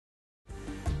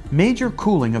Major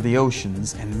cooling of the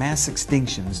oceans and mass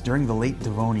extinctions during the late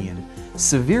Devonian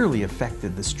severely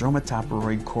affected the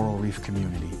stromatoporoid coral reef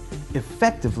community,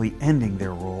 effectively ending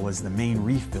their role as the main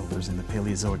reef builders in the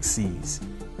Paleozoic seas.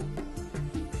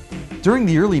 During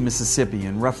the early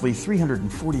Mississippian, roughly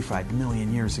 345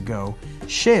 million years ago,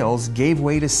 shales gave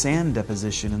way to sand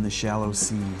deposition in the shallow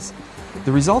seas.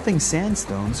 The resulting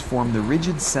sandstones form the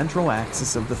rigid central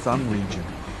axis of the Thumb region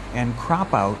and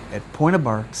crop out at Point of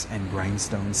Barks and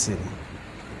Grindstone City.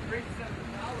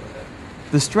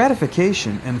 The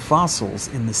stratification and fossils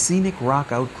in the scenic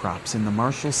rock outcrops in the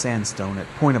Marshall Sandstone at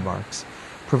Point of Barks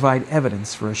provide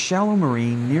evidence for a shallow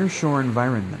marine nearshore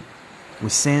environment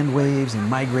with sand waves and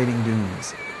migrating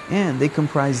dunes, and they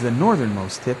comprise the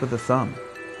northernmost tip of the Thumb.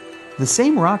 The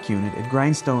same rock unit at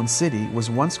Grindstone City was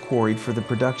once quarried for the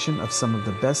production of some of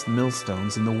the best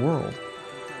millstones in the world.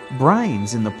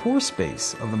 Brines in the pore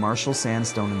space of the Marshall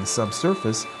Sandstone in the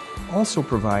subsurface also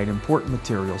provide important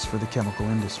materials for the chemical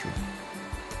industry.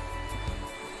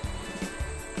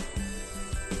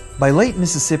 By late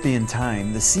Mississippian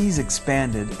time, the seas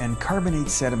expanded and carbonate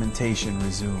sedimentation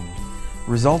resumed,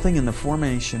 resulting in the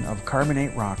formation of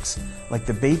carbonate rocks like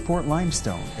the Bayport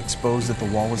limestone exposed at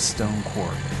the Wallace Stone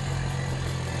Quarry.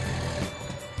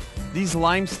 These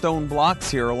limestone blocks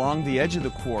here along the edge of the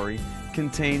quarry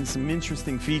contain some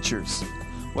interesting features.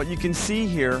 What you can see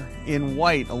here in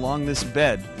white along this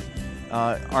bed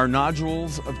are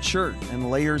nodules of chert and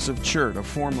layers of chert, a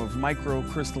form of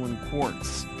microcrystalline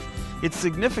quartz. It's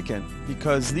significant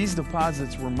because these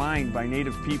deposits were mined by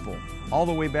native people all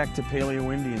the way back to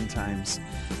Paleo-Indian times,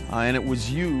 and it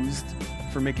was used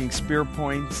for making spear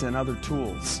points and other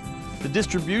tools. The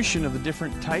distribution of the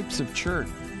different types of chert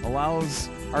allows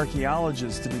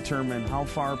archaeologists to determine how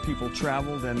far people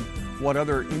traveled and what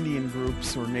other Indian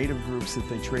groups or native groups that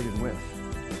they traded with.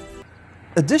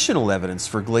 Additional evidence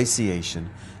for glaciation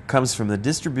comes from the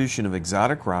distribution of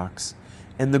exotic rocks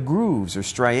and the grooves or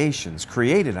striations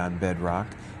created on bedrock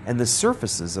and the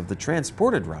surfaces of the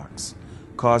transported rocks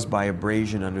caused by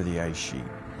abrasion under the ice sheet.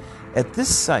 At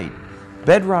this site,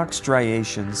 bedrock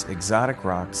striations, exotic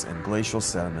rocks, and glacial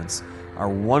sediments are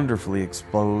wonderfully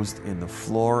exposed in the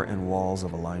floor and walls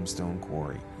of a limestone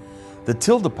quarry. The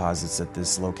till deposits at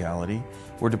this locality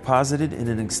were deposited in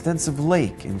an extensive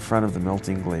lake in front of the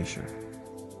melting glacier.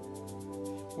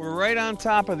 We're right on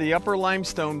top of the upper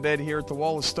limestone bed here at the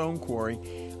Wallace Stone Quarry,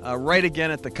 right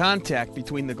again at the contact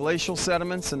between the glacial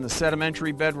sediments and the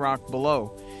sedimentary bedrock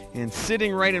below. And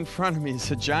sitting right in front of me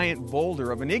is a giant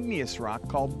boulder of an igneous rock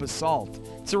called basalt.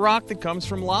 It's a rock that comes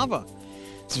from lava.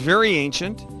 It's very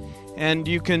ancient, and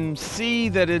you can see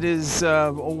that it is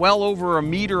well over a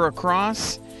meter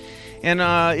across, and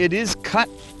it is cut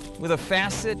with a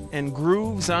facet and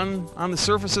grooves on the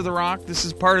surface of the rock. This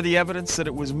is part of the evidence that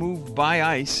it was moved by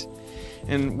ice.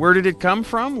 And where did it come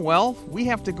from? Well, we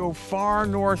have to go far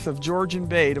north of Georgian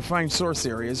Bay to find source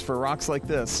areas for rocks like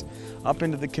this, up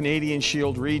into the Canadian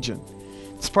Shield region.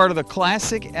 It's part of the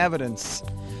classic evidence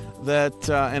that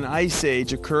an ice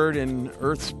age occurred in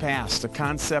Earth's past, a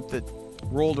concept that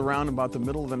rolled around about the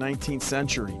middle of the 19th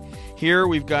century. Here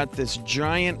we've got this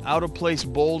giant out-of-place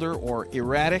boulder, or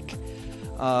erratic,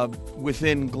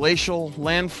 within glacial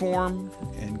landform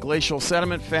and glacial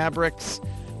sediment fabrics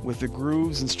with the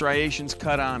grooves and striations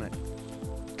cut on it.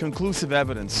 Conclusive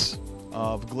evidence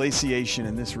of glaciation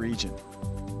in this region.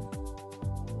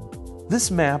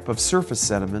 This map of surface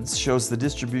sediments shows the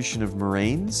distribution of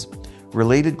moraines,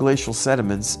 related glacial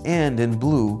sediments, and in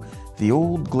blue, the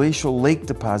old glacial lake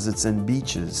deposits and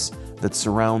beaches that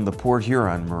surround the Port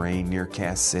Huron moraine near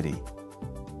Cass City.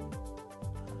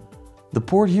 The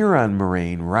Port Huron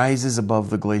moraine rises above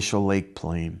the glacial lake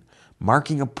plain,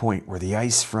 marking a point where the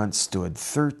ice front stood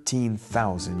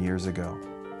 13,000 years ago.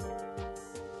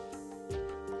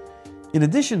 In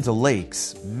addition to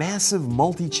lakes, massive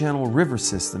multi-channel river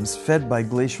systems fed by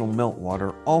glacial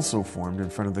meltwater also formed in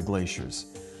front of the glaciers,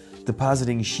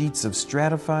 depositing sheets of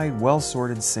stratified,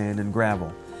 well-sorted sand and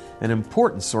gravel, an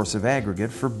important source of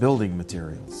aggregate for building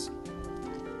materials.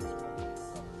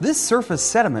 This surface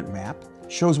sediment map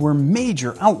shows where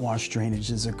major outwash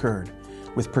drainages occurred,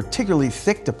 with particularly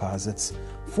thick deposits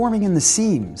forming in the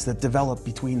seams that develop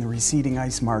between the receding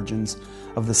ice margins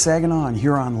of the Saginaw and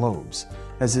Huron lobes,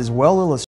 as is well illustrated